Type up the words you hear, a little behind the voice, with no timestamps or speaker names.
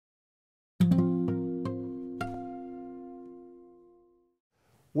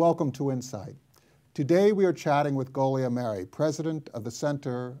Welcome to Insight. Today we are chatting with Goli Ameri, President of the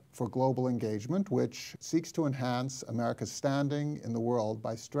Center for Global Engagement, which seeks to enhance America's standing in the world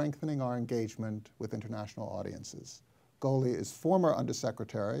by strengthening our engagement with international audiences. Goli is former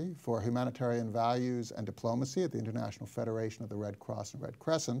Undersecretary for Humanitarian Values and Diplomacy at the International Federation of the Red Cross and Red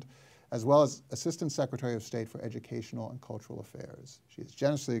Crescent, as well as Assistant Secretary of State for Educational and Cultural Affairs. She has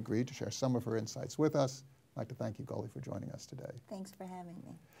generously agreed to share some of her insights with us. I'd like to thank you, Goli, for joining us today. Thanks for having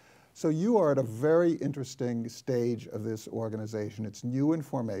me. So you are at a very interesting stage of this organization. It's new in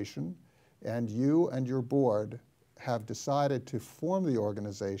formation, and you and your board have decided to form the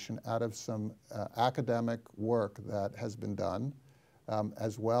organization out of some academic work that has been done,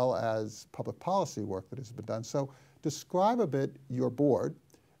 as well as public policy work that has been done. So describe a bit your board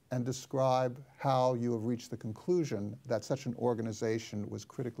and describe how you have reached the conclusion that such an organization was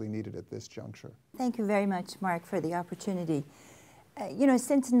critically needed at this juncture. Thank you very much, Mark, for the opportunity.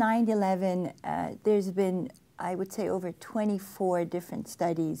 Since 9/11, there's been, I would say, over 24 different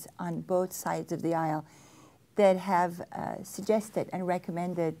studies on both sides of the aisle that have suggested and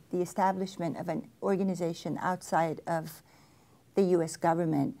recommended the establishment of an organization outside of the U.S.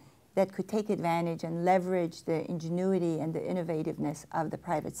 government that could take advantage and leverage the ingenuity and the innovativeness of the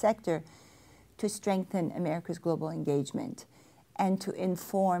private sector to strengthen America's global engagement and to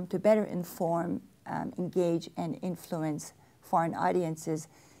better inform, engage, and influence foreign audiences,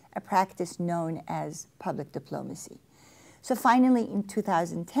 a practice known as public diplomacy. So finally, in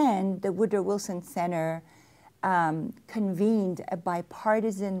 2010, the Woodrow Wilson Center convened a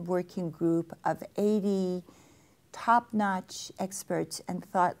bipartisan working group of 80 top-notch experts and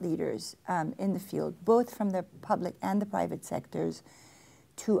thought leaders in the field, both from the public and the private sectors,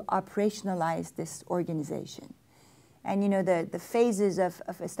 to operationalize this organization. And the phases of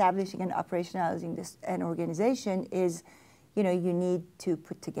establishing and operationalizing an organization is, you need to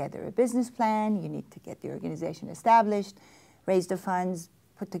put together a business plan, you need to get the organization established, raise the funds,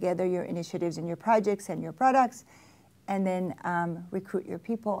 put together your initiatives and your projects and your products, and then recruit your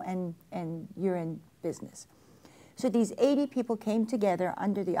people, and you're in business. So these 80 people came together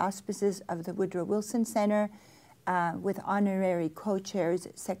under the auspices of the Woodrow Wilson Center with honorary co-chairs,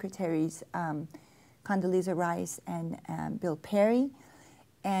 secretaries Condoleezza Rice and Bill Perry,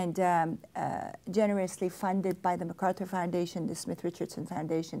 and generously funded by the MacArthur Foundation, the Smith Richardson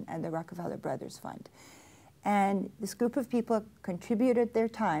Foundation, and the Rockefeller Brothers Fund. And this group of people contributed their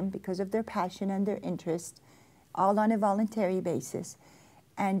time because of their passion and their interest, all on a voluntary basis,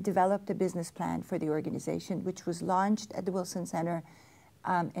 and developed a business plan for the organization, which was launched at the Wilson Center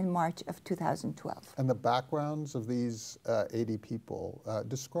in March of 2012. And the backgrounds of these 80 people,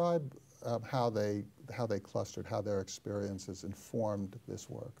 describe how they clustered, how their experiences informed this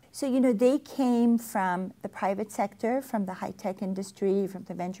work. So, they came from the private sector, from the high-tech industry, from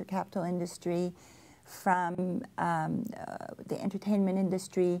the venture capital industry, from the entertainment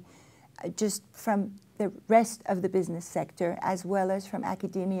industry, just from the rest of the business sector, as well as from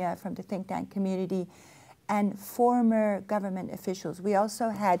academia, from the think tank community, and former government officials. We also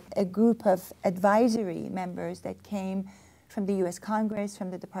had a group of advisory members that came from the U.S. Congress, from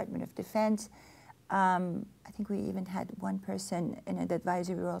the Department of Defense. I think we even had one person in an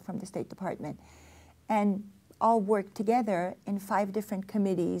advisory role from the State Department. And all worked together in 5 different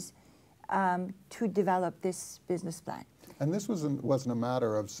committees to develop this business plan. And this wasn't a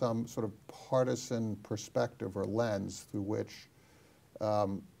matter of some sort of partisan perspective or lens through which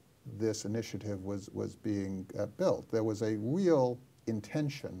this initiative was being built. There was a real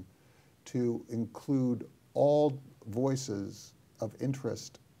intention to include all voices of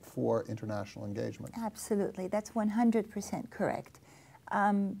interest for international engagement. Absolutely, that's 100% correct.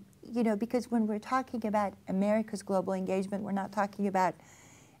 Because when we're talking about America's global engagement, we're not talking about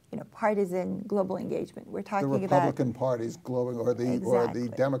partisan global engagement. We're talking about the Republican party's global, or the exactly. or the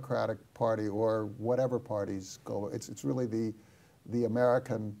Democratic Party, or whatever parties go. It's really the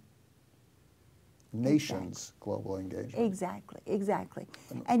American nation's global engagement. Exactly.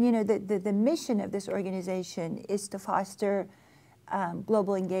 And the mission of this organization is to foster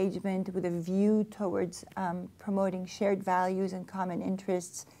global engagement with a view towards promoting shared values and common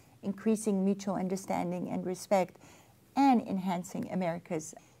interests, increasing mutual understanding and respect, and enhancing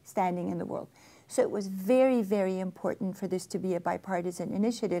America's standing in the world. So it was very, very important for this to be a bipartisan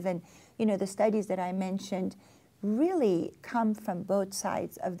initiative. And, the studies that I mentioned really come from both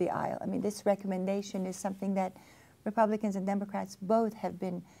sides of the aisle. I mean, this recommendation is something that Republicans and Democrats both have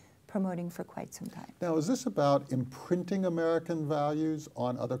been promoting for quite some time. Now, is this about imprinting American values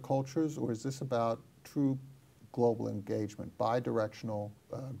on other cultures, or is this about true global engagement, bi-directional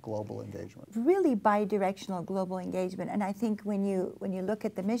global engagement? Really bi-directional global engagement. And I think when you look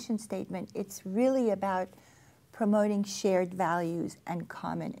at the mission statement, it's really about promoting shared values and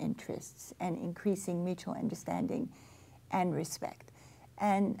common interests and increasing mutual understanding and respect.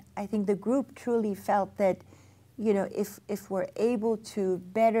 And I think the group truly felt that, you know, if we're able to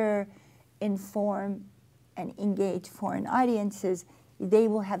better inform and engage foreign audiences, they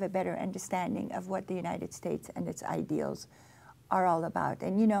will have a better understanding of what the United States and its ideals are all about.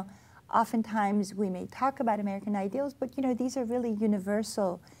 And, you know, oftentimes we may talk about American ideals, but, you know, these are really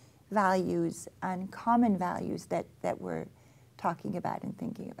universal values and common values that we're talking about and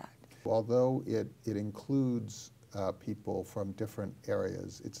thinking about. Although it includes people from different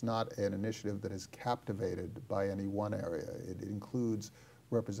areas, it's not an initiative that is captivated by any one area. It includes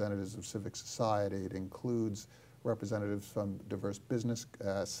representatives of civic society. It includes representatives from diverse business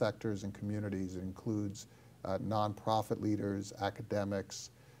sectors and communities. It includes nonprofit leaders,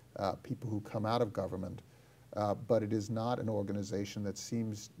 academics, people who come out of government. But it is not an organization that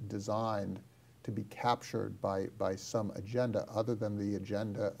seems designed to be captured by some agenda other than the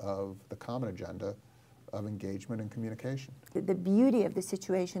agenda of the common agenda of engagement and communication. The beauty of the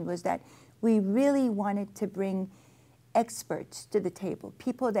situation was that we really wanted to bring experts to the table,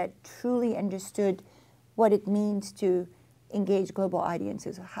 people that truly understood what it means to engage global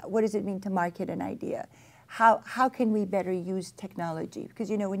audiences. What does it mean to market an idea? How can we better use technology? Because,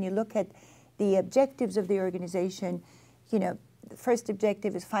 you know, when you look at the objectives of the organization, you know, the first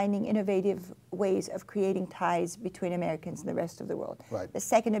objective is finding innovative ways of creating ties between Americans and the rest of the world. Right. The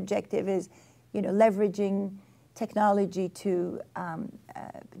second objective is, you know, leveraging technology to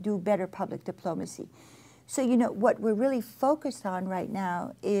do better public diplomacy. So, you know, what we're really focused on right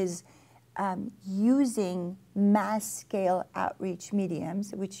now is using mass-scale outreach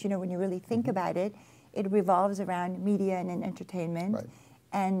mediums, which, you know, when you really think about it, it revolves around media and entertainment, right,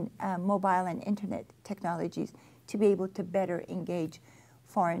 and mobile and internet technologies to be able to better engage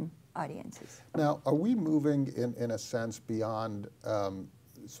foreign audiences. Now, are we moving in a sense beyond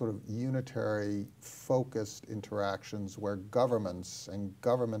sort of unitary, focused interactions where governments and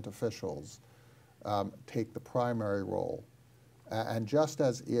government officials take the primary role? And just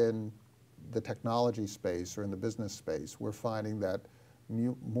as in the technology space or in the business space, we're finding that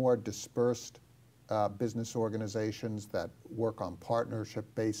more dispersed business organizations that work on partnership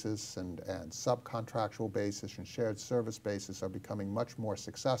basis and subcontractual basis and shared service basis are becoming much more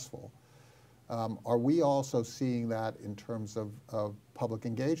successful. Are we also seeing that in terms of public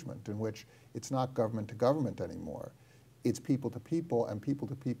engagement, in which it's not government to government anymore? It's people to people, and people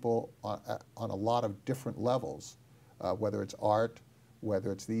to people on a lot of different levels, whether it's art,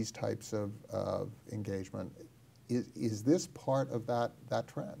 whether it's these types of engagement. Is this part of that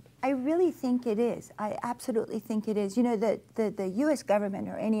trend? I really think it is. I absolutely think it is. You know, the U.S. government,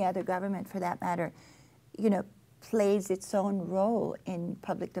 or any other government for that matter, you know, plays its own role in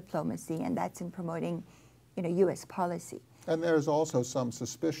public diplomacy, and that's in promoting, you know, U.S. policy. And there's also some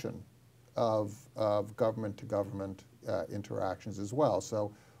suspicion of government to government interactions as well.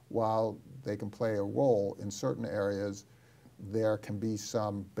 So while they can play a role in certain areas, there can be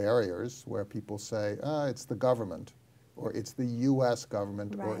some barriers where people say, it's the government, or it's the U.S.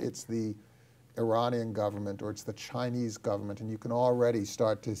 government, right, or it's the Iranian government, or it's the Chinese government, and you can already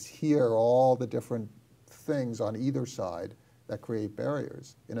start to hear all the different things on either side that create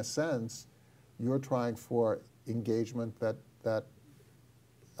barriers. In a sense, you're trying for engagement that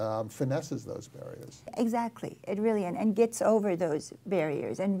finesses those barriers. Exactly. It really, and gets over those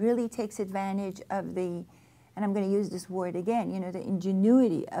barriers and really takes advantage of the, and I'm going to use this word again, you know, the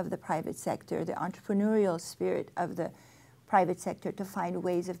ingenuity of the private sector, the entrepreneurial spirit of the private sector to find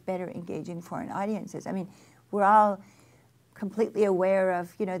ways of better engaging foreign audiences. I mean, we're all completely aware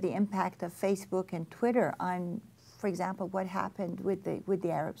of, you know, the impact of Facebook and Twitter on, for example, what happened with the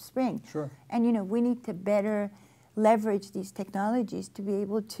Arab Spring. Sure. And, you know, we need to better leverage these technologies to be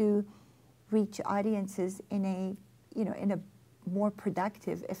able to reach audiences in a, you know, in a more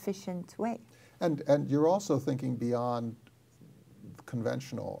productive, efficient way. And you're also thinking beyond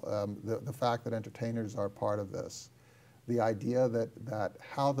conventional, the fact that entertainers are part of this, the idea that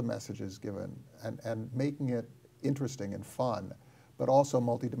how the message is given and making it interesting and fun, but also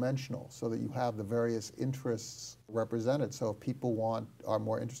multidimensional, so that you have the various interests represented. So if people are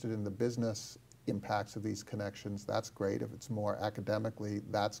more interested in the business impacts of these connections, that's great. If it's more academically,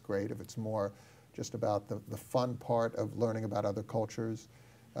 that's great. If it's more just about the fun part of learning about other cultures,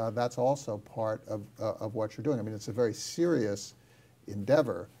 that's also part of what you're doing. I mean, it's a very serious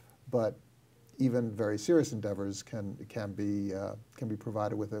endeavor, but even very serious endeavors can be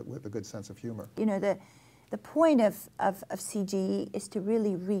provided with a good sense of humor. You know, the point of CGE is to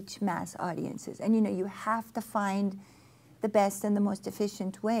really reach mass audiences. And you have to find the best and the most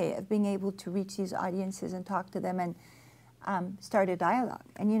efficient way of being able to reach these audiences and talk to them and start a dialogue.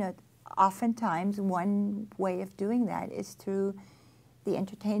 And oftentimes one way of doing that is through the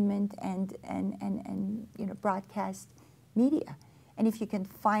entertainment and broadcast media. And if you can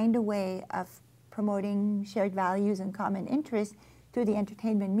find a way of promoting shared values and common interests through the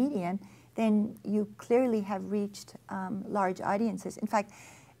entertainment medium, then you clearly have reached large audiences. In fact,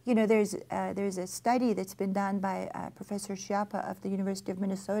 there's a study that's been done by Professor Schiappa of the University of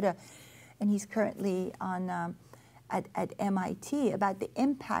Minnesota, and he's currently on at MIT, about the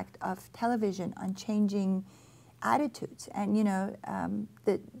impact of television on changing attitudes. And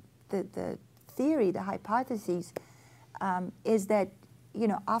the theory, the hypothesis, is that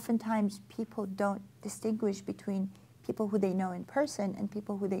oftentimes people don't distinguish between people who they know in person and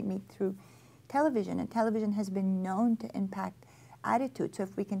people who they meet through television. And television has been known to impact attitudes. So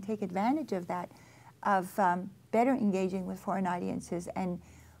if we can take advantage of that, of better engaging with foreign audiences and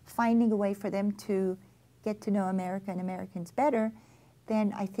finding a way for them to get to know America and Americans better,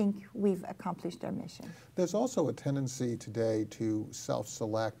 then I think we've accomplished our mission. There's also a tendency today to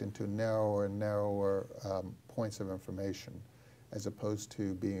self-select into narrower and narrower points of information, as opposed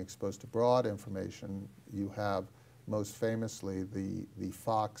to being exposed to broad information. You have most famously the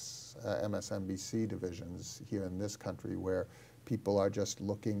Fox, MSNBC divisions here in this country, where people are just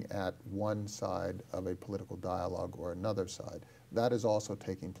looking at one side of a political dialogue or another side. That is also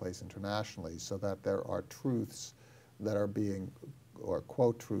taking place internationally, so that there are truths that are being, or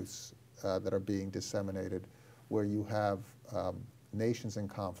quote truths that are being disseminated, where you have nations in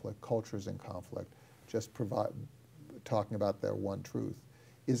conflict, cultures in conflict, just talking about their one truth.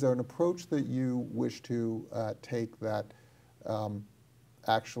 Is there an approach that you wish to take that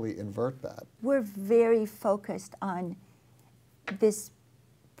actually invert that? We're very focused on this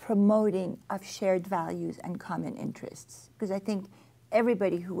promoting of shared values and common interests, because I think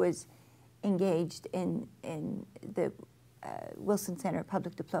everybody who was engaged in the Wilson Center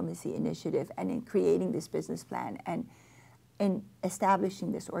Public Diplomacy Initiative and in creating this business plan and in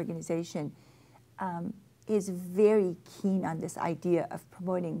establishing this organization is very keen on this idea of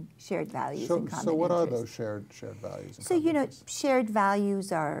promoting shared values and common interests. So what are those shared values? And so, shared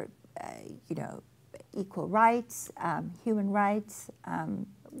values are, equal rights, human rights,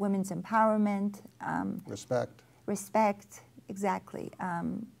 women's empowerment. Respect, exactly.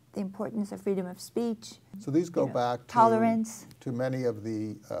 The importance of freedom of speech. So these go back to tolerance, to many of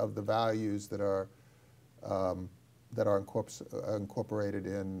the values that are incorporated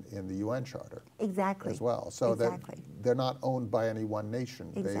in the UN Charter. Exactly. As well. So exactly. they're not owned by any one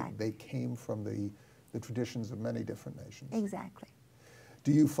nation. Exactly. They came from the traditions of many different nations. Exactly.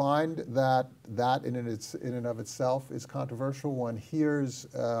 Do you find that in and of itself is controversial? One hears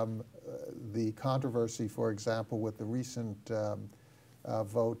the controversy, for example, with the recent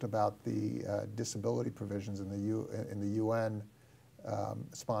vote about the disability provisions in the UN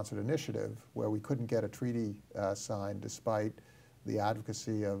sponsored initiative, where we couldn't get a treaty signed despite the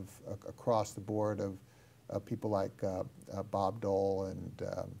advocacy of across the board of people like Bob Dole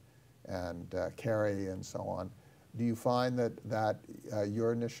and Kerry and so on. Do you find that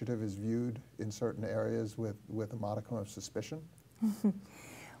your initiative is viewed in certain areas with a modicum of suspicion?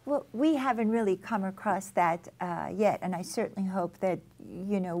 Well, we haven't really come across that yet, and I certainly hope that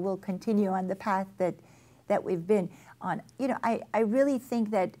we'll continue on the path that we've been on. I really think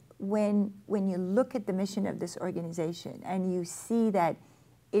that when you look at the mission of this organization and you see that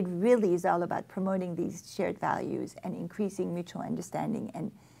it really is all about promoting these shared values and increasing mutual understanding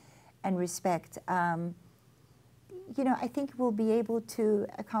and respect, I think we'll be able to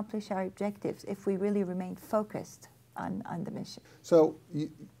accomplish our objectives if we really remain focused on the mission. So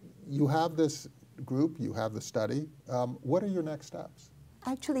you have this group, you have the study. What are your next steps?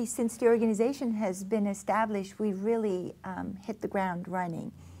 Actually, since the organization has been established, we've really hit the ground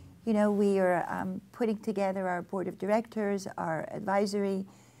running. We are putting together our board of directors, our advisory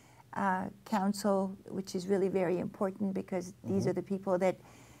council, which is really very important because these are the people that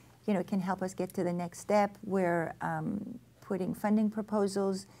can help us get to the next step. We're putting funding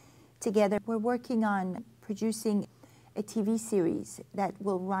proposals together. We're working on producing a TV series that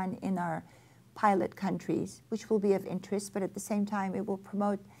will run in our pilot countries, which will be of interest, but at the same time it will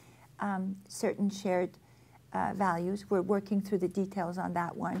promote certain shared values. We're working through the details on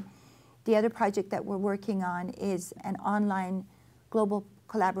that one. The other project that we're working on is an online global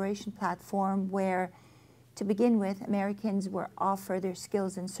collaboration platform where, to begin with, Americans will offer their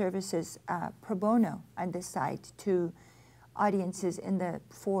skills and services pro bono on this site to audiences in the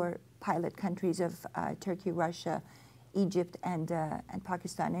 4 pilot countries of Turkey, Russia, Egypt, and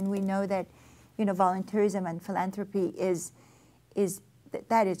Pakistan. And we know that, you know, volunteerism and philanthropy is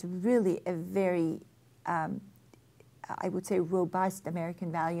really a very, I would say, robust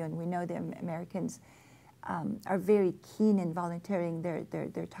American value, and we know the Americans are very keen in volunteering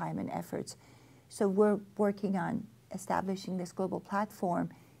their time and efforts. So we're working on establishing this global platform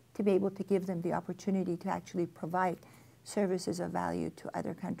to be able to give them the opportunity to actually provide services of value to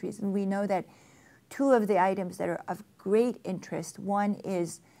other countries. And we know that two of the items that are of great interest, one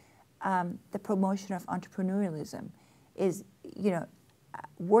is the promotion of entrepreneurialism, is, you know,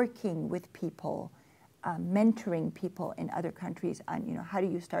 working with people, mentoring people in other countries on, you know, how do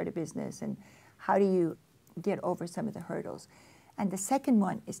you start a business and how do you get over some of the hurdles. And the second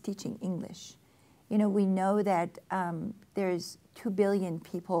one is teaching English. You know, we know that there's 2 billion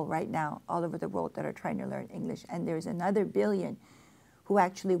people right now all over the world that are trying to learn English, and there's another billion who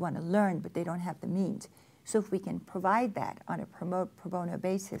actually want to learn, but they don't have the means. So if we can provide that on a pro bono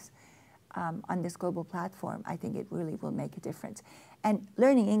basis on this global platform, I think it really will make a difference. And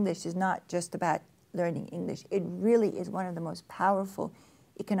learning English is not just about learning English. It really is one of the most powerful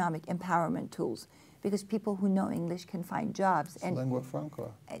economic empowerment tools, because people who know English can find jobs. It's lingua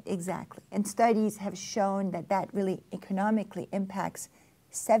franca. Exactly. And studies have shown that that really economically impacts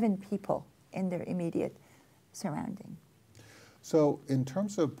 7 people in their immediate surrounding. So in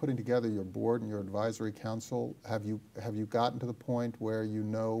terms of putting together your board and your advisory council, have you gotten to the point where you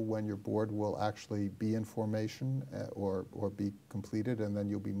know when your board will actually be in formation or be completed, and then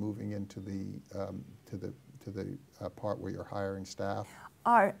you'll be moving into the part where you're hiring staff?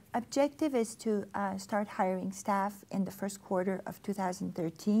 Our objective is to start hiring staff in the first quarter of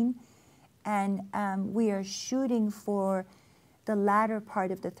 2013, and we are shooting for the latter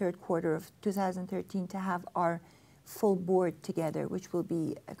part of the third quarter of 2013 to have our full board together, which will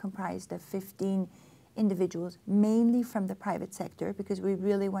be comprised of 15 individuals, mainly from the private sector, because we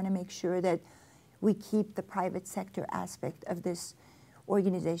really want to make sure that we keep the private sector aspect of this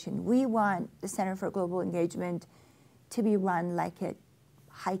organization. We want the Center for Global Engagement to be run like a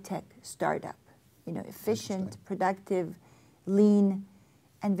high-tech startup, you know, efficient, productive, lean,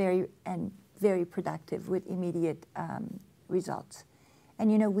 and very productive with immediate results.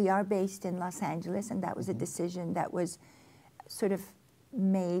 And, you know, we are based in Los Angeles, and that was a decision that was sort of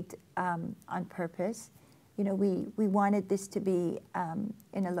made on purpose. You know, we wanted this to be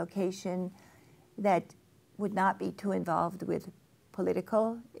in a location that would not be too involved with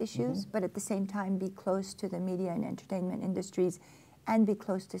political issues, but at the same time be close to the media and entertainment industries and be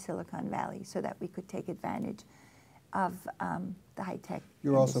close to Silicon Valley so that we could take advantage of the high-tech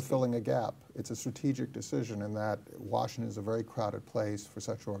You're industry. also filling a gap. It's a strategic decision in that Washington is a very crowded place for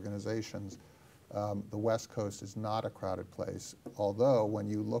such organizations. The West Coast is not a crowded place, although when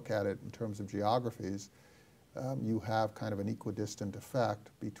you look at it in terms of geographies, you have kind of an equidistant effect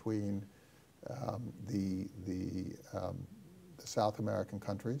between the South American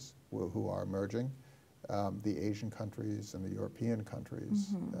countries who are emerging, the Asian countries and the European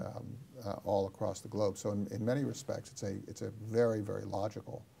countries, all across the globe. So in many respects, it's a very, very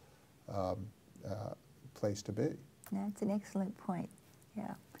logical place to be. That's an excellent point.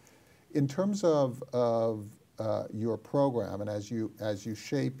 Yeah. In terms of your program, and as you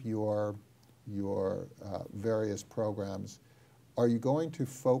shape your various programs, are you going to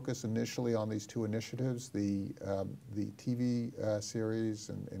focus initially on these 2 initiatives, the TV series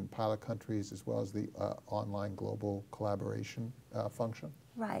in pilot countries as well as the online global collaboration function?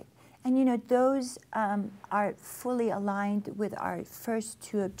 Right. And, you know, those are fully aligned with our first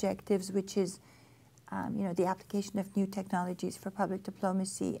 2 objectives, which is, you know, the application of new technologies for public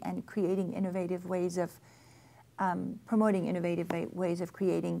diplomacy and creating innovative ways of, promoting innovative ways of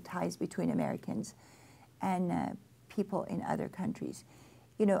creating ties between Americans and people in other countries.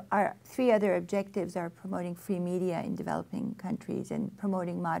 You know, our 3 other objectives are promoting free media in developing countries and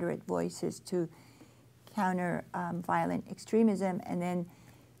promoting moderate voices to counter violent extremism, and then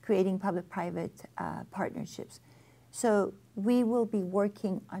creating public-private partnerships. So we will be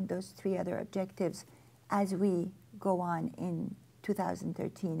working on those 3 other objectives as we go on in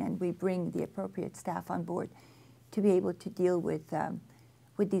 2013, and we bring the appropriate staff on board to be able to deal with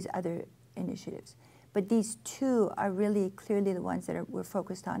these other initiatives. But these 2 are really clearly the ones that we're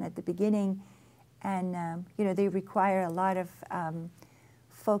focused on at the beginning, and you know, they require a lot of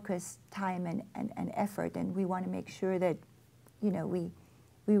focus, time, and effort, and we want to make sure that, you know, we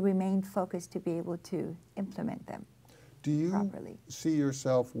remain focused to be able to implement them properly. Do you see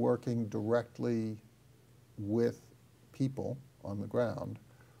yourself working directly with people on the ground,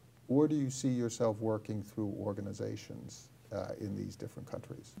 or do you see yourself working through organizations? in these different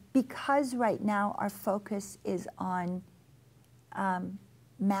countries? Because right now our focus is on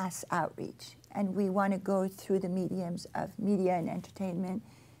mass outreach, and we want to go through the mediums of media and entertainment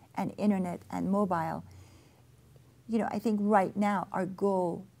and internet and mobile. You know, I think right now our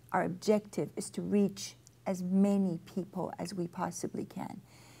goal, our objective is to reach as many people as we possibly can.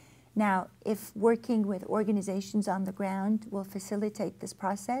 Now, if working with organizations on the ground will facilitate this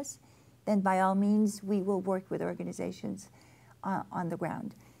process, then by all means we will work with organizations on the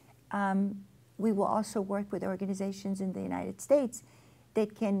ground. We will also work with organizations in the United States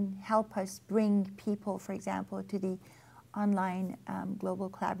that can help us bring people, for example, to the online global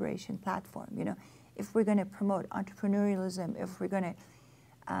collaboration platform. You know, if we're going to promote entrepreneurialism, if we're going to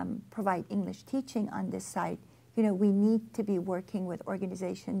provide English teaching on this site, you know, we need to be working with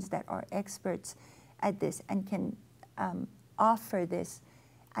organizations that are experts at this and can offer this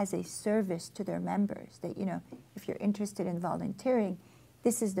as a service to their members. That, you know, if you're interested in volunteering,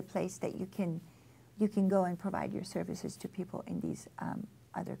 this is the place that you can go and provide your services to people in these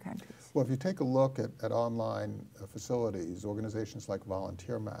other countries. Well, if you take a look at online facilities, organizations like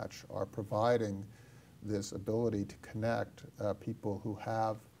Volunteer Match are providing this ability to connect people who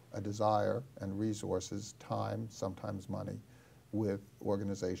have a desire and resources, time, sometimes money, with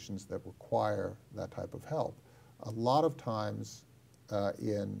organizations that require that type of help. A lot of times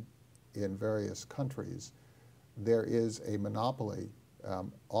in various countries, there is a monopoly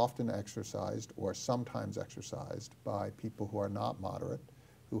often exercised or sometimes exercised by people who are not moderate,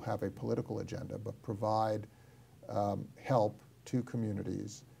 who have a political agenda, but provide help to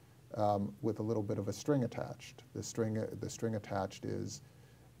communities with a little bit of a string attached. The string attached is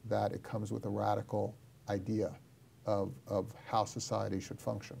that it comes with a radical idea of how society should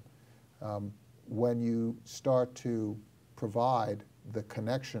function. When you start to provide the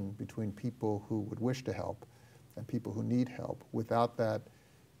connection between people who would wish to help and people who need help without that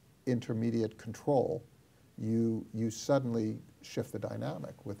intermediate control, you suddenly shift the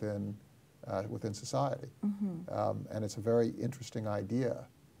dynamic within society. Mm-hmm. And it's a very interesting idea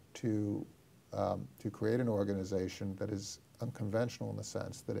to create an organization that is unconventional in the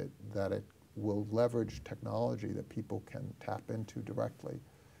sense that it will leverage technology that people can tap into directly.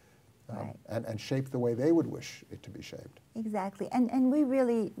 Right. And shape the way they would wish it to be shaped. Exactly, and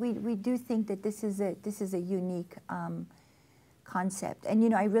we do think that this is a unique concept, and you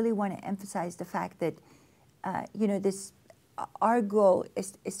know, I really want to emphasize the fact that you know, our goal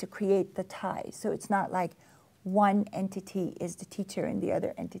is to create the ties. So it's not like one entity is the teacher and the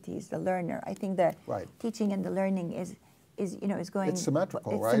other entity is the learner. I think the teaching and the learning is going. It's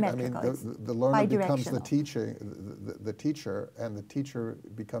symmetrical, right? Symmetrical. I mean, the learner becomes the teacher, and the teacher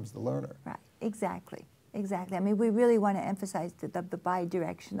becomes the learner. Right. Exactly. Exactly. I mean, we really want to emphasize the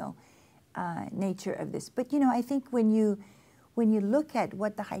bi-directional nature of this. But you know, I think when you look at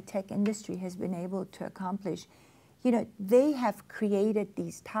what the high-tech industry has been able to accomplish, you know, they have created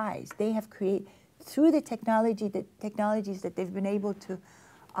these ties. They have created through the technologies that they've been able to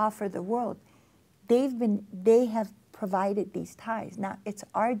offer the world. They have provided these ties. Now, it's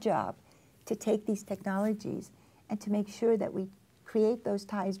our job to take these technologies and to make sure that we create those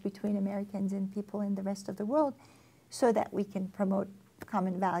ties between Americans and people in the rest of the world so that we can promote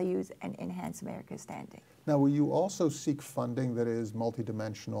common values and enhance America's standing. Now, will you also seek funding that is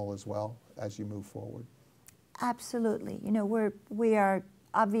multidimensional as well as you move forward? Absolutely. You know, we are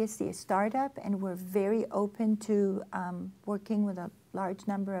obviously a startup, and we're very open to working with a large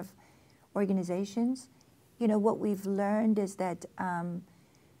number of organizations. You know, what we've learned is that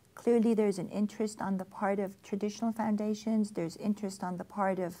clearly there's an interest on the part of traditional foundations, there's interest on the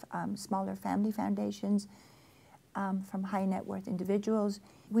part of smaller family foundations, from high net worth individuals.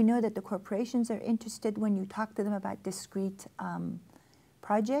 We know that the corporations are interested when you talk to them about discrete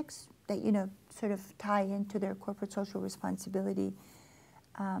projects that, you know, sort of tie into their corporate social responsibility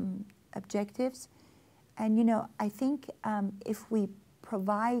objectives. And, you know, I think if we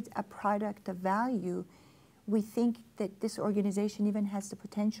provide a product of value, we think that this organization even has the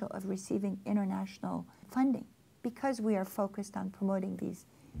potential of receiving international funding because we are focused on promoting these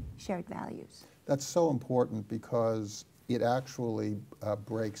shared values. That's so important because it actually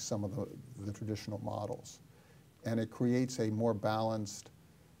breaks some of the traditional models, and it creates a more balanced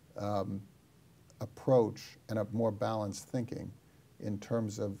approach and a more balanced thinking in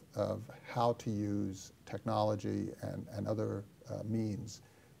terms of how to use technology and other means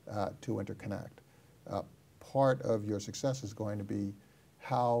to interconnect. Part of your success is going to be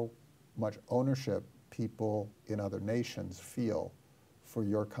how much ownership people in other nations feel for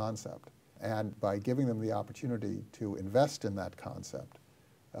your concept. And by giving them the opportunity to invest in that concept,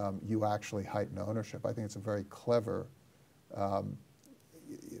 you actually heighten ownership. I think it's a very clever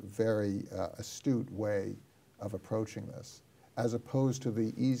very astute way of approaching this, as opposed to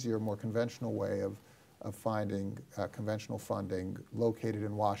the easier, more conventional way of finding conventional funding located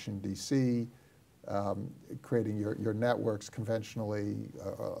in Washington, D.C., creating your networks conventionally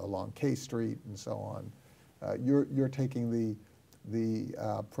along K Street and so on. You're taking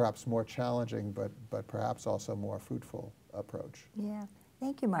the perhaps more challenging, but perhaps also more fruitful approach. Yeah,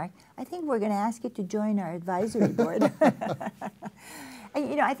 thank you, Mark. I think we're going to ask you to join our advisory board. And,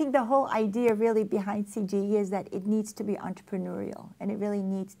 you know, I think the whole idea really behind CGE is that it needs to be entrepreneurial, and it really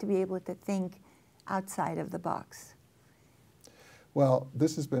needs to be able to think outside of the box. Well,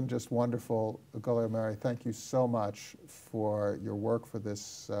 this has been just wonderful. Goli Ameri, thank you so much for your work for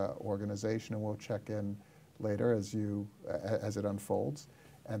this organization, and we'll check in later as it unfolds.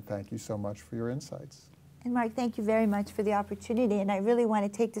 And thank you so much for your insights. And Mark, thank you very much for the opportunity. And I really want to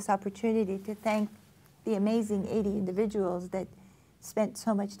take this opportunity to thank the amazing 80 individuals that spent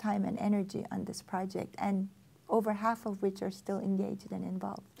so much time and energy on this project, and over half of which are still engaged and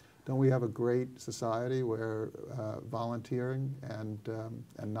involved. Don't we have a great society where volunteering and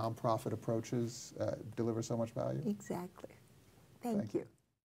nonprofit approaches deliver so much value? Exactly. Thank you.